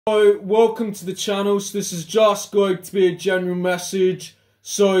So, welcome to the channel. So this is just going to be a general message.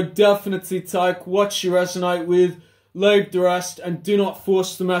 So definitely take what you resonate with, leave the rest, and do not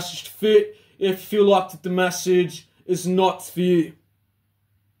force the message to fit if you feel like that the message is not for you.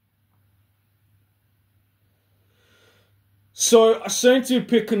 So I seem to be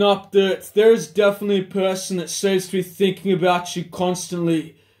picking up that there is definitely a person that seems to be thinking about you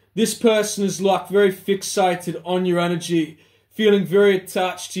constantly. This person is like very fixated on your energy, feeling very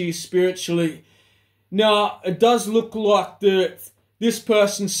attached to you spiritually. Now, it does look like that this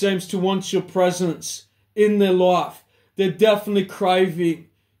person seems to want your presence in their life. They're definitely craving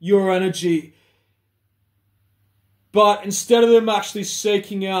your energy. But instead of them actually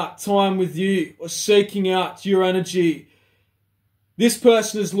seeking out time with you or seeking out your energy, this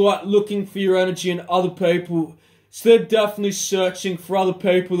person is like looking for your energy in other people. So they're definitely searching for other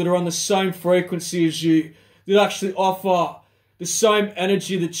people that are on the same frequency as you, that actually offer the same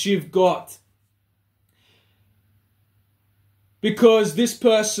energy that you've got. Because this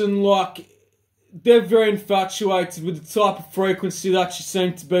person, like, they're very infatuated with the type of frequency that you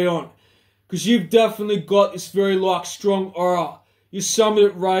seem to be on. Because you've definitely got this very, like, strong aura. You're somebody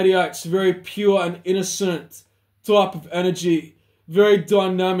that radiates very pure and innocent type of energy. Very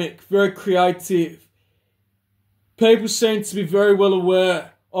dynamic, very creative. People seem to be very well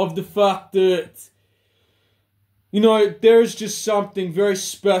aware of the fact that, you know, there is just something very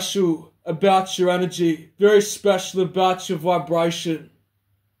special about your energy, very special about your vibration.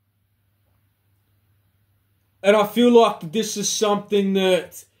 And I feel like this is something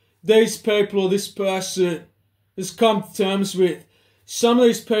that these people or this person has come to terms with. Some of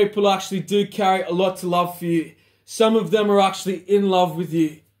these people actually do carry a lot of love for you. Some of them are actually in love with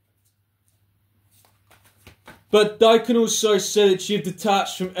you. But they can also say that you've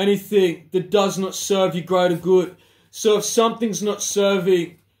detached from anything that does not serve your greater good. So if something's not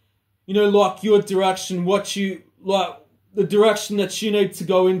serving, you know, like your direction, what you, like the direction that you need to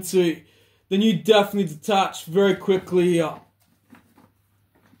go into, then you definitely detach very quickly here.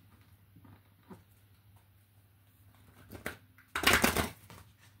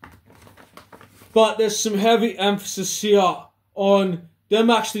 But there's some heavy emphasis here on them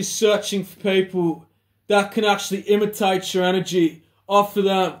actually searching for people that can actually imitate your energy, offer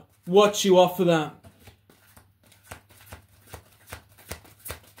them what you offer them.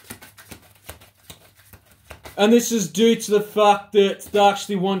 And this is due to the fact that they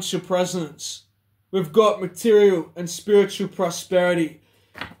actually want your presence. We've got material and spiritual prosperity.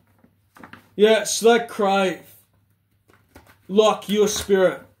 Yeah, so they crave, like your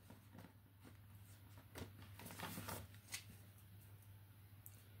spirit.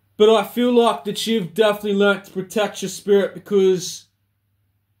 But I feel like that you've definitely learnt to protect your spirit because,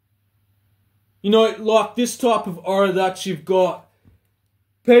 you know, like this type of aura that you've got,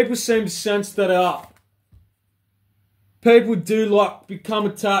 people seem to sense that out. People do like become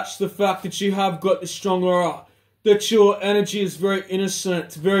attached to the fact that you have got this strong aura, that your energy is very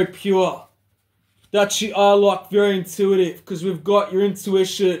innocent, very pure, that you are like very intuitive, because we've got your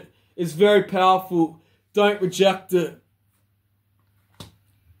intuition is very powerful. Don't reject it.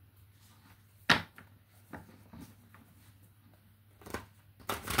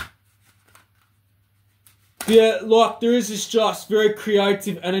 Yeah, like there is this just very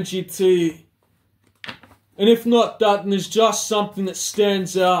creative energy to you. And if not that, then there's just something that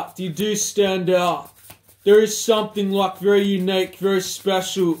stands out. You do stand out. There is something like very unique, very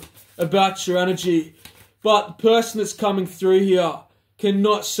special about your energy. But the person that's coming through here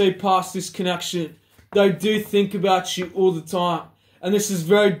cannot see past this connection. They do think about you all the time. And this is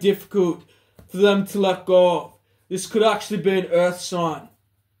very difficult for them to let go of. This could actually be an earth sign.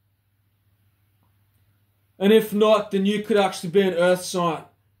 And if not, then you could actually be an earth sign.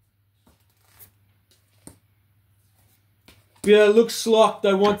 But yeah, it looks like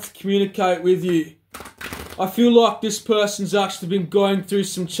they want to communicate with you. I feel like this person's actually been going through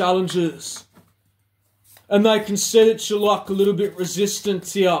some challenges. And they can see that you're like a little bit resistant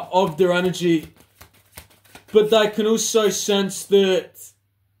here of their energy. But they can also sense that,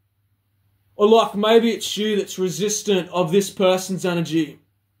 or like maybe it's you that's resistant of this person's energy.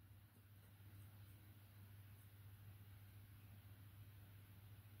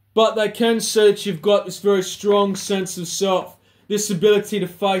 But they can see that you've got this very strong sense of self, this ability to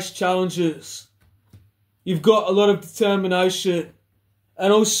face challenges. You've got a lot of determination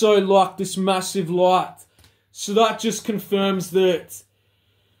and also like this massive light. So that just confirms that,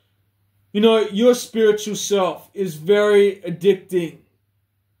 you know, your spiritual self is very addicting.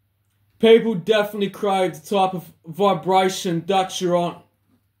 People definitely crave the type of vibration that you're on.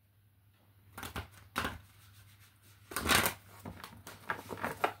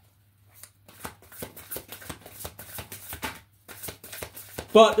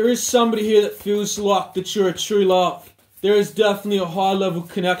 But there is somebody here that feels like that you're a true love. There is definitely a high level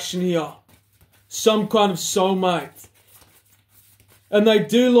connection here. Some kind of soulmate. And they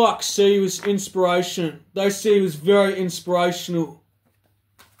do like see you as inspiration. They see you as very inspirational.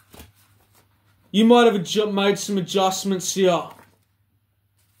 You might have made some adjustments here.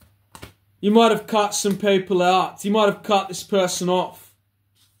 You might have cut some people out. You might have cut this person off.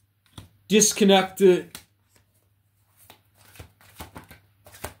 Disconnected.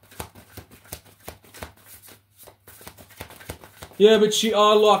 Yeah, but you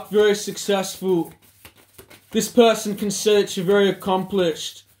are like very successful. This person can say that you're very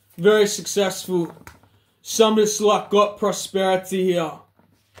accomplished, very successful. Somebody that's like got prosperity here.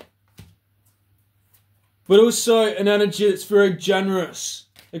 But also an energy that's very generous.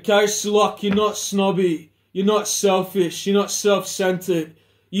 Okay, so like you're not snobby, you're not selfish, you're not self-centered.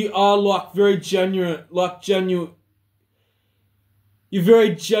 You are like very genuine, like genuine. You're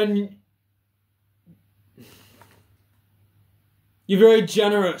very genuine. You're very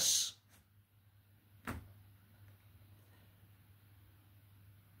generous.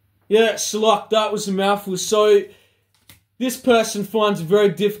 Yeah, so like that was a mouthful. So this person finds it very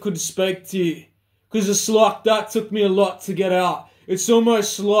difficult to speak to you. Because it's like that took me a lot to get out. It's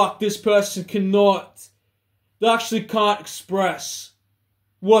almost like this person they actually can't express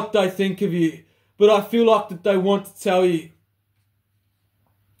what they think of you. But I feel like that they want to tell you.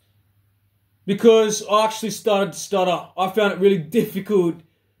 Because I actually started to stutter. I found it really difficult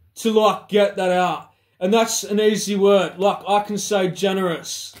to like get that out. And that's an easy word. Like I can say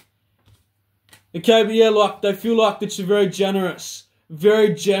generous. Okay, but yeah, like they feel like that you're very generous.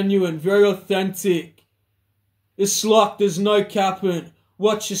 Very genuine, very authentic. It's like there's no capping.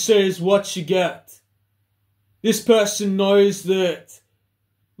 What you see is what you get. This person knows that,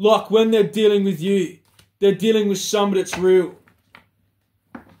 like when they're dealing with you, they're dealing with somebody that's real.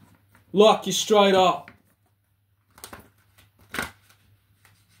 Like you straight up.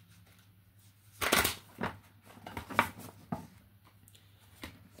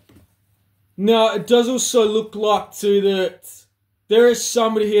 Now, it does also look like too that there is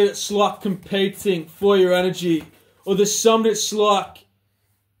somebody here that's like competing for your energy. Or there's somebody that's like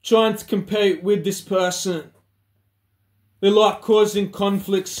trying to compete with this person. They're like causing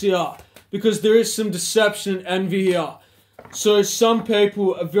conflicts here. Because there is some deception and envy here. So some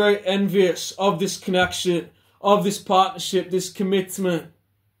people are very envious of this connection, of this partnership, this commitment.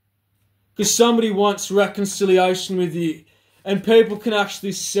 Because somebody wants reconciliation with you. And people can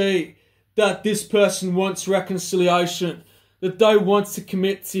actually see that this person wants reconciliation. That they want to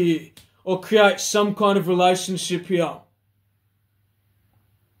commit to you. Or create some kind of relationship here.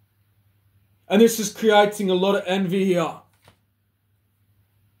 And this is creating a lot of envy here.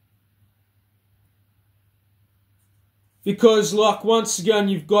 Because like once again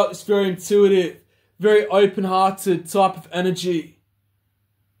you've got this very intuitive, very open-hearted type of energy.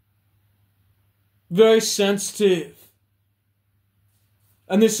 Very sensitive.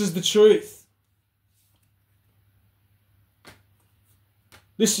 And this is the truth.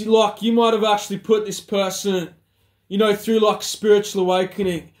 This is like you might have actually put this person, through like spiritual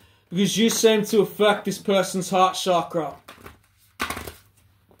awakening. Because you seem to affect this person's heart chakra.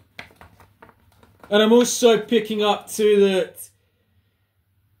 And I'm also picking up too that,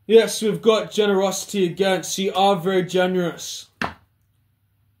 yes, we've got generosity again, so you are very generous.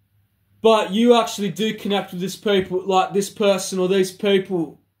 But you actually do connect with this people, like this person or these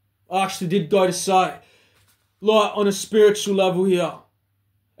people, I actually did go to say, like on a spiritual level here.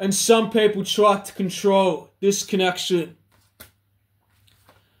 And some people try to control this connection.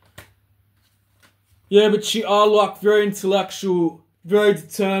 Yeah, but you are like very intellectual, very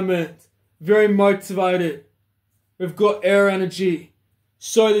determined. Very motivated. We've got air energy.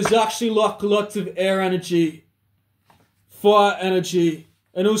 So there's actually like a lot of air energy, fire energy,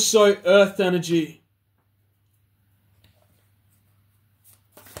 and also earth energy.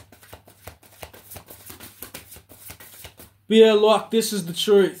 But yeah, like this is the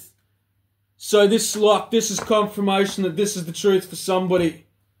truth. So this is confirmation that this is the truth for somebody.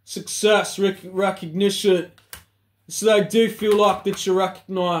 Success, recognition. So they do feel like that you're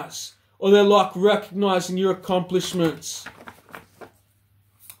recognised. Or they're like recognising your accomplishments.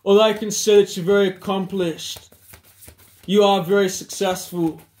 Or they can see that you're very accomplished. You are very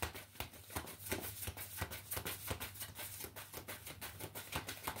successful.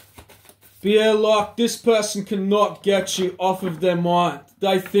 But yeah, like this person cannot get you off of their mind.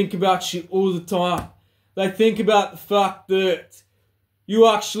 They think about you all the time. They think about the fact that you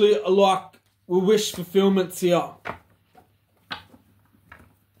actually are like a wish fulfillment here.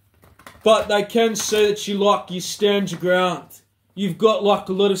 But they can see that you stand your ground. you've got like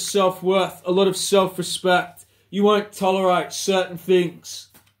a lot of self-worth, a lot of self-respect. You won't tolerate certain things.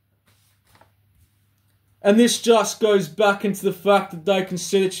 And this just goes back into the fact that they can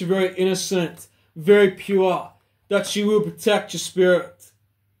see that you're very innocent, very pure, that you will protect your spirit.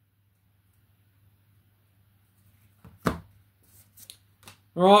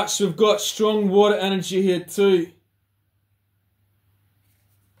 Alright, so we've got strong water energy here too.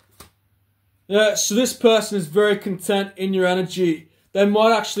 Yeah, so this person is very content in your energy. They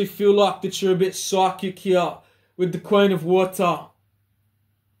might actually feel like that you're a bit psychic here with the Queen of Water.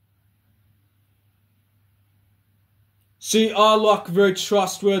 So you are like a very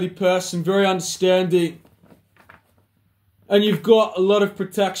trustworthy person, very understanding. And you've got a lot of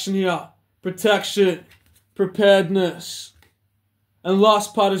protection here. Protection, preparedness. And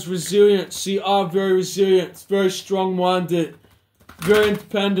last part is resilience. So you are very resilient, very strong-minded, very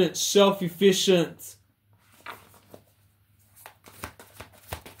independent, self-efficient.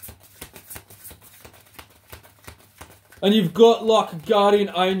 And you've got like a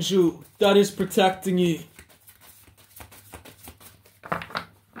guardian angel that is protecting you.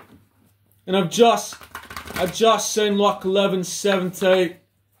 And I've just seen like 11, 17.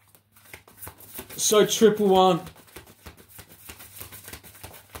 So 111.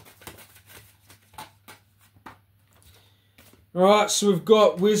 Alright, so we've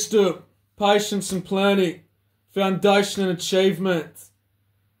got wisdom, patience and planning, foundation and achievement,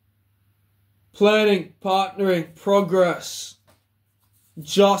 planning, partnering, progress,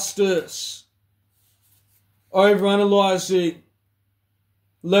 justice, overanalyzing,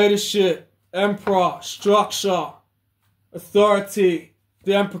 leadership, emperor, structure, authority,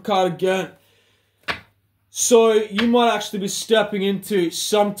 the emperor card again. So you might actually be stepping into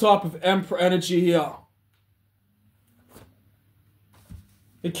some type of emperor energy here.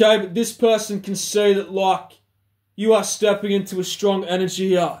 Okay, but this person can see that like you are stepping into a strong energy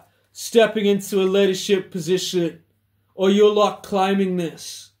here, stepping into a leadership position, or you're like claiming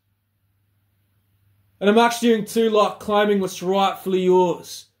this. And I'm actually doing too like claiming what's rightfully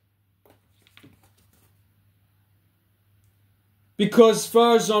yours. Because as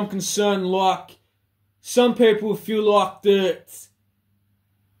far as I'm concerned, like some people feel like that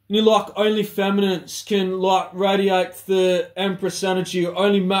like only feminines can like radiate the Empress energy, or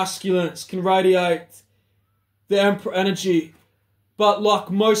only masculines can radiate the Emperor energy. But like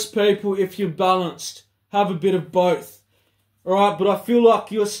most people, if you're balanced, have a bit of both. Alright, but I feel like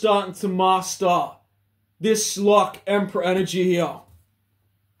you're starting to master this like Emperor energy here.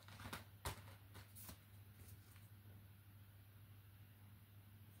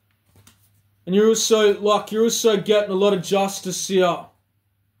 And you're also getting a lot of justice here.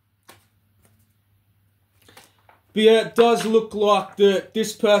 But yeah, it does look like that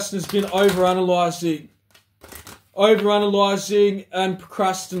this person has been overanalyzing and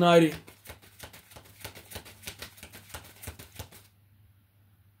procrastinating.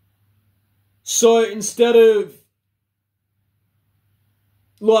 So instead of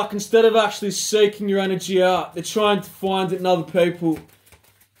actually seeking your energy out, they're trying to find it in other people.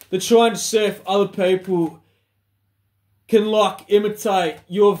 They're trying to see if other people can like imitate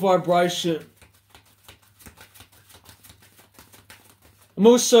your vibration. I'm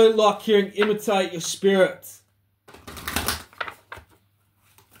also like hearing imitate your spirit.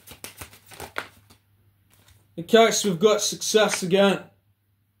 Okay, so we've got success again.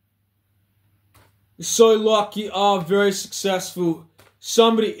 So like you are very successful.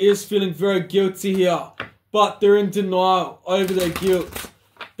 Somebody is feeling very guilty here, but they're in denial over their guilt.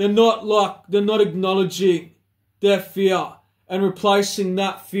 They're not acknowledging their fear and replacing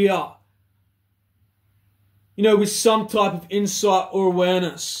that fear, with some type of insight or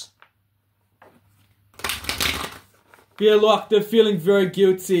awareness. Yeah, like they're feeling very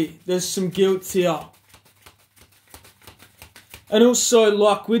guilty. There's some guilt here. And also,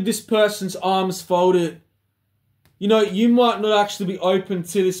 like with this person's arms folded, you might not actually be open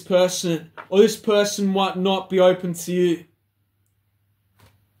to this person, or this person might not be open to you.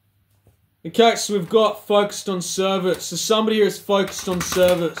 Okay, so we've got focused on service. So somebody here is focused on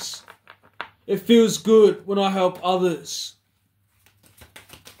service. It feels good when I help others.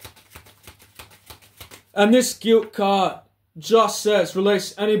 And this guilt card just says,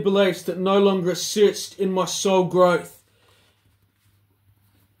 release any beliefs that no longer assist in my soul growth.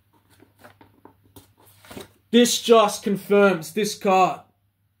 This just confirms, this card,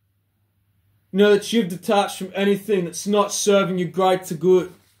 that you've detached from anything that's not serving you greater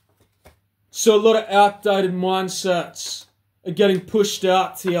good. So a lot of outdated mindsets are getting pushed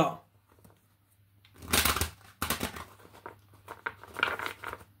out here.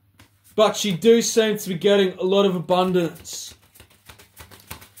 But you do seem to be getting a lot of abundance.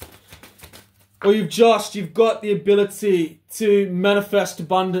 Or you've got the ability to manifest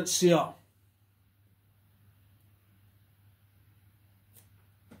abundance here.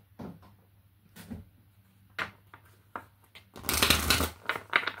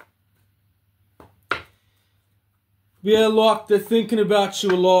 Yeah, like, they're thinking about you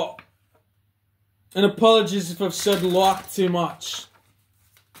a lot. And apologies if I've said like too much.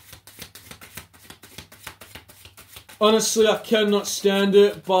 Honestly, I cannot stand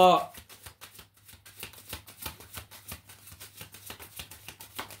it, but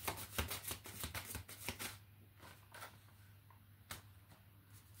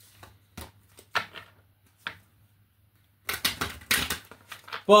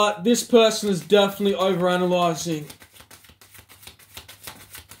this person is definitely overanalyzing.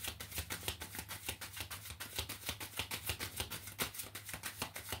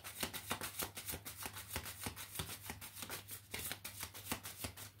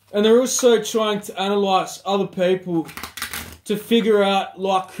 And they're also trying to analyze other people to figure out,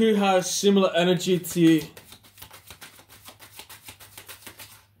 like, who has similar energy to you.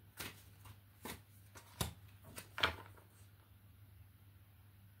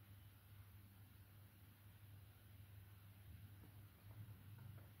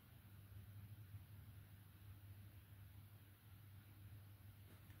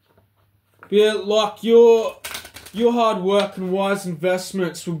 Yeah, like, your hard work and wise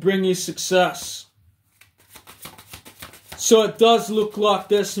investments will bring you success. So it does look like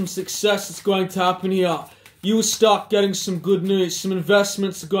there's some success that's going to happen here. You will start getting some good news. Some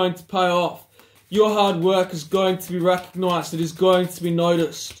investments are going to pay off. Your hard work is going to be recognized. It is going to be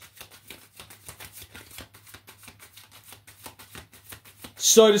noticed.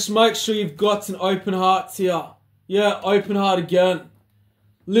 So just make sure you've got an open heart here. Yeah, open heart again.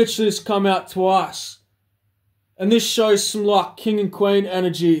 Literally just come out twice. And this shows some, like, king and queen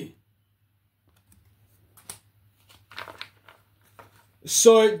energy.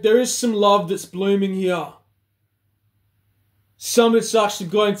 So there is some love that's blooming here. Some it's actually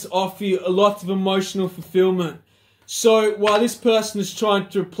going to offer you a lot of emotional fulfillment. So while this person is trying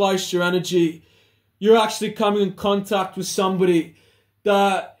to replace your energy, you're actually coming in contact with somebody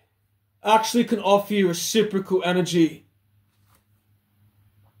that actually can offer you reciprocal energy.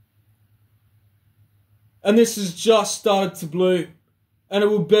 And this has just started to bloom. And it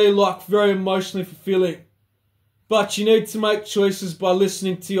will be, like, very emotionally fulfilling. But you need to make choices by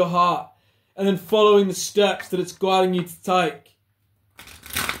listening to your heart and then following the steps that it's guiding you to take.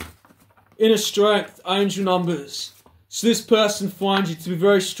 Inner strength, angel numbers. So this person finds you to be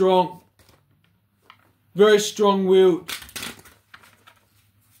very strong. Very strong-willed.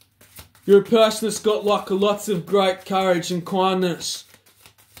 You're a person that's got, like, a lot of great courage and kindness.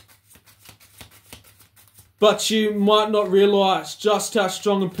 But you might not realise just how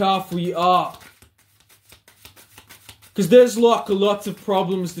strong and powerful you are. Because there's, like, a lot of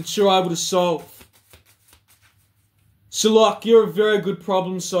problems that you're able to solve. So, like, you're a very good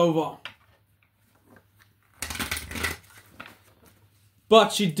problem solver.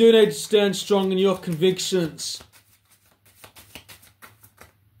 But you do need to stand strong in your convictions.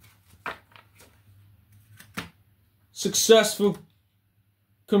 Successful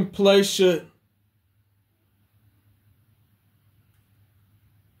completion.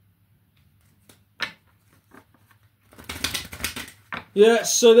 Yeah,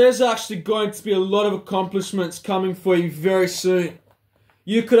 so there's actually going to be a lot of accomplishments coming for you very soon.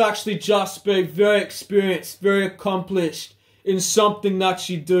 You could actually just be very experienced, very accomplished in something that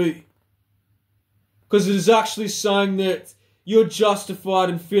you do. Because it is actually saying that you're justified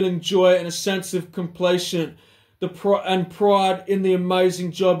in feeling joy and a sense of completion and pride in the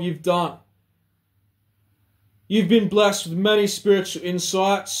amazing job you've done. You've been blessed with many spiritual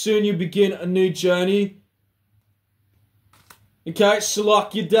insights. Soon you begin a new journey. Okay, so,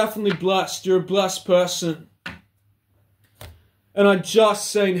 like, you're definitely blessed. You're a blessed person. And I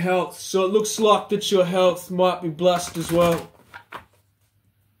just seen health, so it looks like that your health might be blessed as well.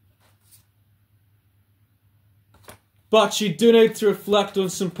 But you do need to reflect on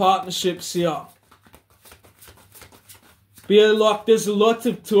some partnerships here. But yeah, like, there's a lot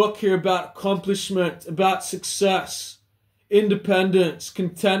of talk here about accomplishment, about success, independence,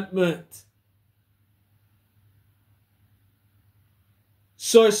 contentment.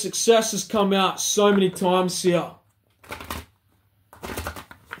 So success has come out so many times here.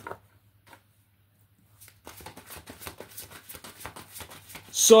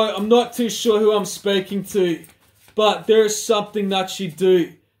 So I'm not too sure who I'm speaking to, but there is something that you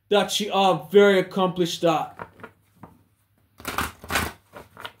do, that you are very accomplished at.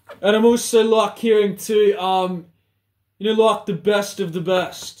 And I'm also, like, hearing too, like, the best of the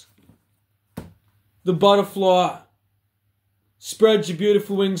best. the butterfly. Spread your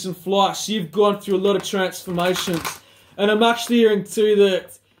beautiful wings and fly. So you've gone through a lot of transformations. And I'm actually hearing too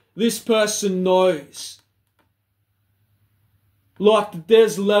that this person knows, like, that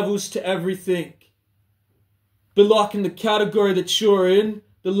there's levels to everything. But like in the category that you're in,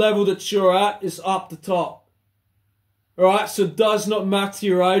 the level that you're at is up the top. Alright, so it does not matter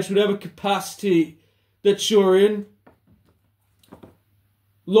your age, whatever capacity that you're in.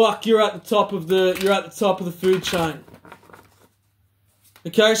 Like you're at the top of the food chain.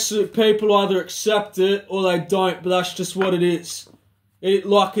 Okay, so people either accept it or they don't, but that's just what it is. It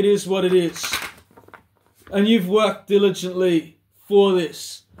is what it is. And you've worked diligently for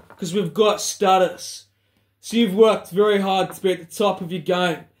this, because we've got status. So you've worked very hard to be at the top of your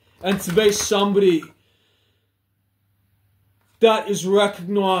game, and to be somebody that is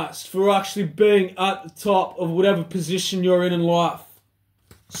recognised for actually being at the top of whatever position you're in life.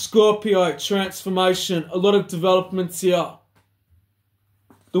 Scorpio, transformation, a lot of developments here.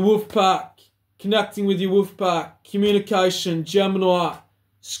 The wolf pack, connecting with your wolf pack, communication, Gemini,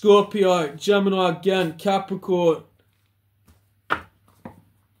 Scorpio, Gemini again, Capricorn.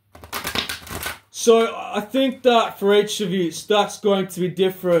 So I think that for each of you, that's going to be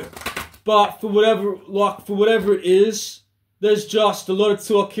different. But for whatever it is, there's just a lot of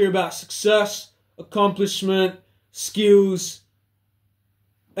talk here about success, accomplishment, skills,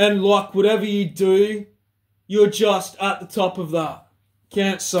 and like whatever you do, you're just at the top of that.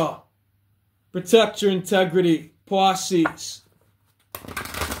 Cancer. Protect your integrity. Pisces.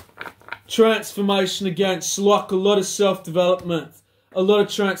 Transformation again. So like a lot of self-development. A lot of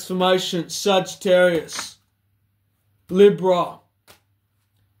transformation. Sagittarius. Libra.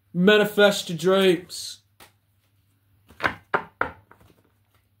 Manifest your dreams.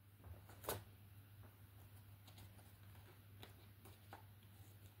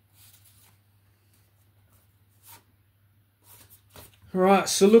 Alright,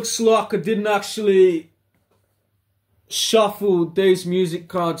 so looks like I didn't actually shuffle these music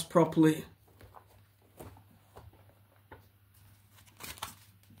cards properly.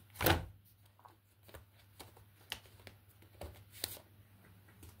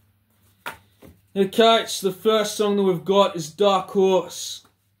 Okay, so the first song that we've got is Dark Horse.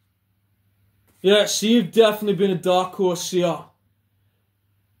 Yeah, so you've definitely been a dark horse here.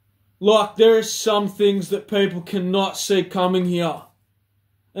 Like, there are some things that people cannot see coming here.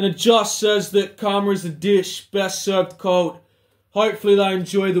 And it just says that karma is a dish best served cold. Hopefully they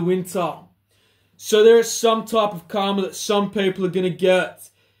enjoy the winter. So there is some type of karma that some people are going to get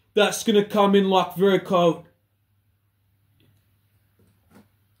that's going to come in like very cold.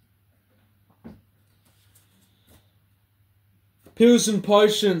 Pills and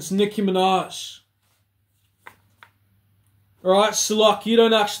potions, Nicki Minaj. Alright, so like you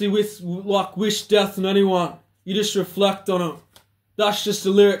don't actually wish death on anyone. You just reflect on them. That's just a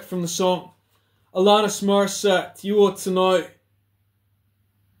lyric from the song. Alanis Morissette, You Ought to Know.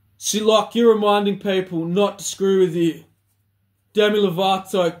 See, like, you're reminding people not to screw with you. Demi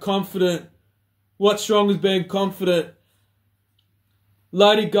Lovato, Confident. What's wrong with being confident?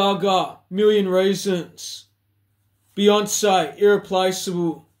 Lady Gaga, Million Reasons. Beyonce,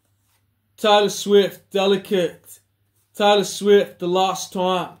 Irreplaceable. Taylor Swift, Delicate. Taylor Swift, The Last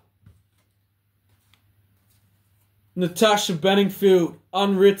Time. Natasha Bedingfield,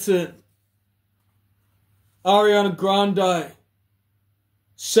 Unwritten. Ariana Grande,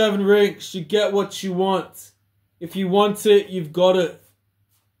 Seven Rings, You Get What You Want. If you want it, you've got it.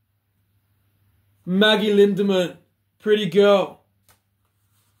 Maggie Lindemann, Pretty Girl.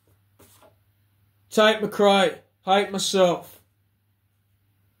 Tate McRae, Hate Myself.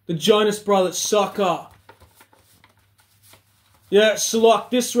 The Jonas Brothers, Sucker. Yeah, so like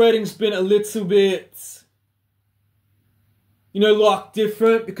this rating's been a little bit, like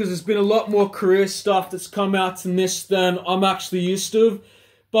different, because there's been a lot more career stuff that's come out in this than I'm actually used to.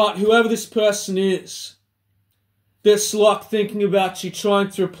 But whoever this person is, that's like thinking about you, trying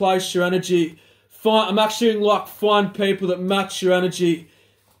to replace your energy. I'm actually like find people that match your energy.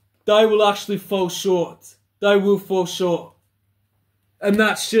 They will actually fall short. They will fall short. And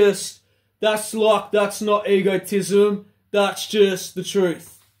that's not egotism. That's just the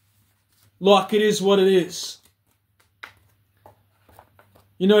truth. Like, it is what it is.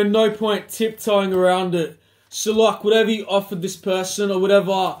 No point tiptoeing around it. So like whatever you offered this person or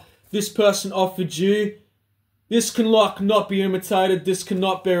whatever this person offered you, this can like not be imitated, this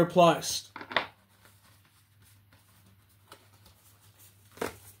cannot be replaced.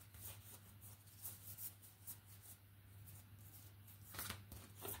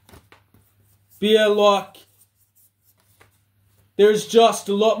 But yeah, like, there's just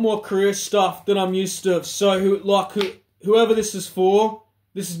a lot more career stuff than I'm used to. So, whoever this is for,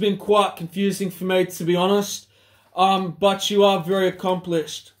 this has been quite confusing for me, to be honest. But you are very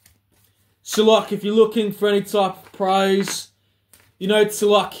accomplished. So, like, if you're looking for any type of praise, you know, to,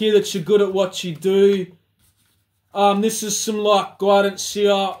 like, hear that you're good at what you do, this is some, like, guidance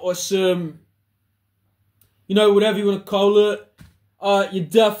here, or some, you know, whatever you want to call it. You're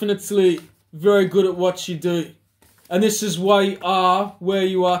definitely very good at what you do. And this is why you are where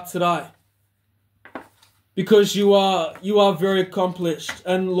you are today. Because you are very accomplished.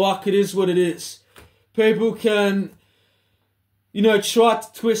 And, like, it is what it is. People can, you know, try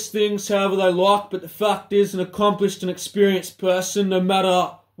to twist things however they like, but the fact is, an accomplished and experienced person, no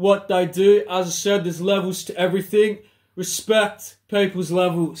matter what they do, as I said, there's levels to everything. Respect people's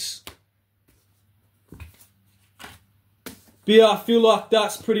levels. But yeah, I feel like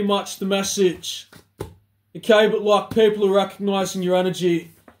that's pretty much the message. Okay, but like, people are recognising your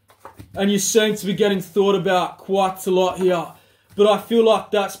energy, and you seem to be getting thought about quite a lot here. But I feel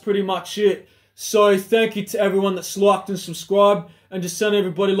like that's pretty much it. So thank you to everyone that's liked and subscribed, and just send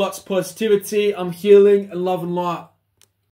everybody lots of positivity. I'm healing and love and light.